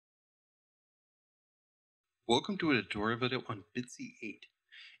Welcome to a tutorial video on Bitsy 8.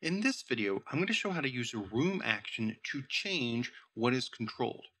 In this video, I'm going to show how to use a room action to change what is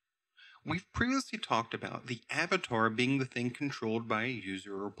controlled. We've previously talked about the avatar being the thing controlled by a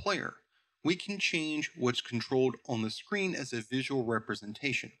user or player. We can change what's controlled on the screen as a visual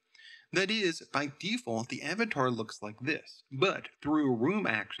representation. That is, by default, the avatar looks like this, but through a room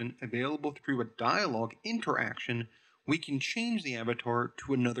action available through a dialogue interaction, we can change the avatar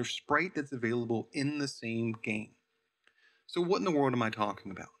to another sprite that's available in the same game. So what in the world am I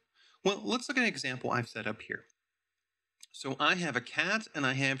talking about? Well, let's look at an example I've set up here. So I have a cat and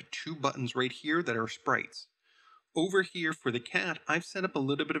I have two buttons right here that are sprites. Over here for the cat, I've set up a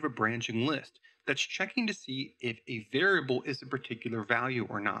little bit of a branching list that's checking to see if a variable is a particular value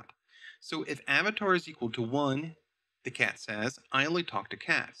or not. So if avatar is equal to 1, the cat says, I only talk to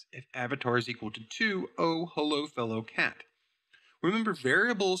cats. If avatar is equal to 2, oh, hello, fellow cat. Remember,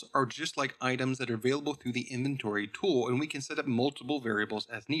 variables are just like items that are available through the inventory tool, and we can set up multiple variables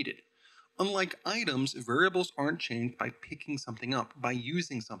as needed. Unlike items, variables aren't changed by picking something up, by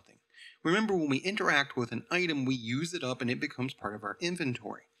using something. Remember, when we interact with an item, we use it up and it becomes part of our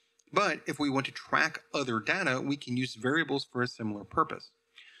inventory. But if we want to track other data, we can use variables for a similar purpose.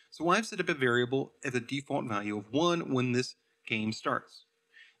 So I've set up a variable as a default value of 1 when this game starts.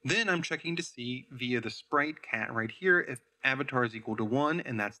 Then I'm checking to see via the sprite cat right here if avatar is equal to 1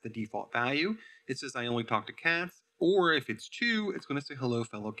 and that's the default value. It says I only talk to cats, or if it's 2, it's going to say hello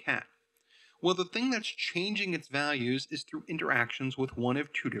fellow cat. Well, the thing that's changing its values is through interactions with one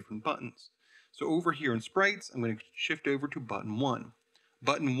of two different buttons. So over here in sprites, I'm going to shift over to button 1.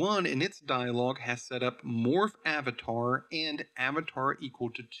 Button 1 in its dialog has set up morph avatar and avatar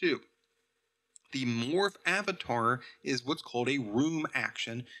equal to 2. The morph avatar is what's called a room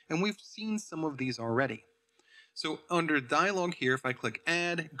action, and we've seen some of these already. So under dialog here, if I click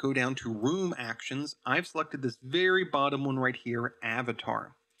add, go down to room actions, I've selected this very bottom one right here,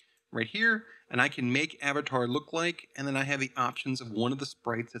 avatar. Right here, and I can make avatar look like, and then I have the options of one of the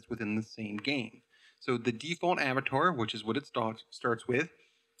sprites that's within the same game. So the default avatar, which is what it starts with,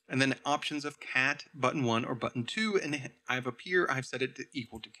 and then options of cat, button 1 or button 2, and I've set it to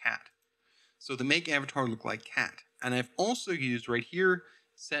equal to cat. So to make avatar look like cat. And I've also used right here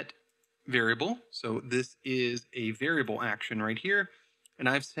set variable. So this is a variable action right here. And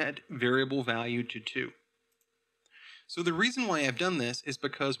I've set variable value to 2. So the reason why I've done this is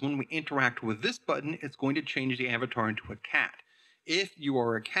because when we interact with this button, it's going to change the avatar into a cat. If you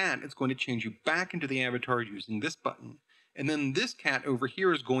are a cat, it's going to change you back into the avatar using this button. And then this cat over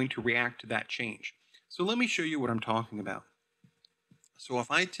here is going to react to that change. So let me show you what I'm talking about. So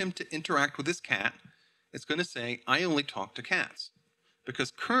if I attempt to interact with this cat, it's going to say, I only talk to cats. Because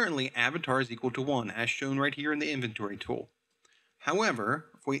currently avatar is equal to 1, as shown right here in the inventory tool. However,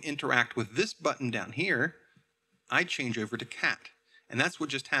 if we interact with this button down here, I change over to cat. And that's what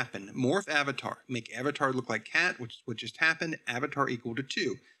just happened. Morph avatar. Make avatar look like cat, which is what just happened. Avatar equal to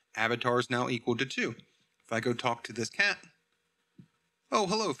 2. Avatar is now equal to 2. If I go talk to this cat, oh,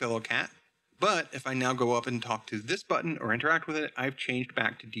 hello, fellow cat. But if I now go up and talk to this button or interact with it, I've changed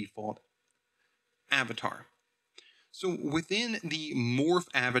back to default avatar. So within the morph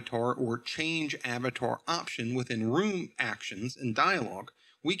avatar or change avatar option within room actions and dialogue,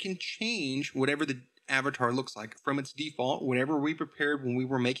 we can change whatever the avatar looks like from its default, whatever we prepared when we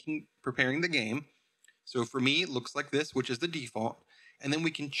were preparing the game. So for me, it looks like this, which is the default. And then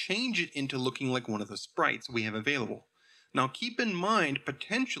we can change it into looking like one of the sprites we have available. Now keep in mind,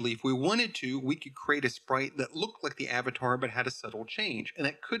 potentially, if we wanted to, we could create a sprite that looked like the avatar but had a subtle change. And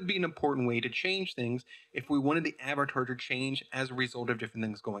that could be an important way to change things if we wanted the avatar to change as a result of different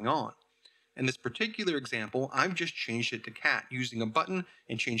things going on. In this particular example, I've just changed it to cat using a button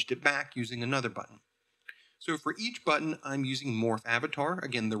and changed it back using another button. So for each button, I'm using morph avatar,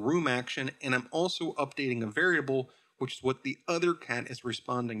 again, the room action, and I'm also updating a variable, which is what the other cat is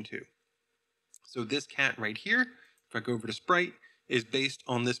responding to. So this cat right here, if I go over to sprite, is based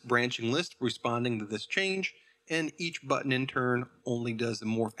on this branching list responding to this change, and each button in turn only does the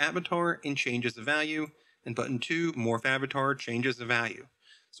morph avatar and changes the value, and button 2, morph avatar, changes the value.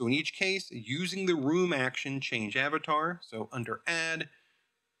 So in each case, using the room action, change avatar, so under add,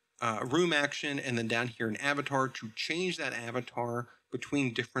 room action, and then down here in avatar to change that avatar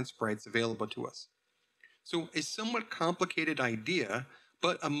between different sprites available to us. So a somewhat complicated idea,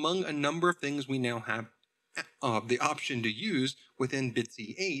 but among a number of things we now have the option to use within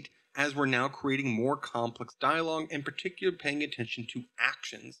Bitsy 8 as we're now creating more complex dialogue, in particular paying attention to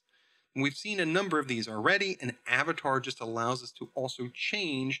actions. And we've seen a number of these already, and avatar just allows us to also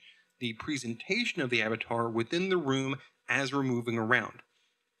change the presentation of the avatar within the room as we're moving around.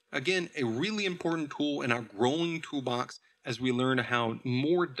 Again, a really important tool in our growing toolbox as we learn how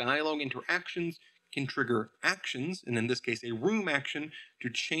more dialogue interactions can trigger actions, and in this case, a room action, to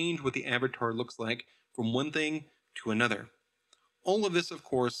change what the avatar looks like from one thing to another. All of this, of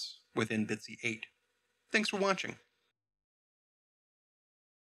course, within Bitsy 8. Thanks for watching.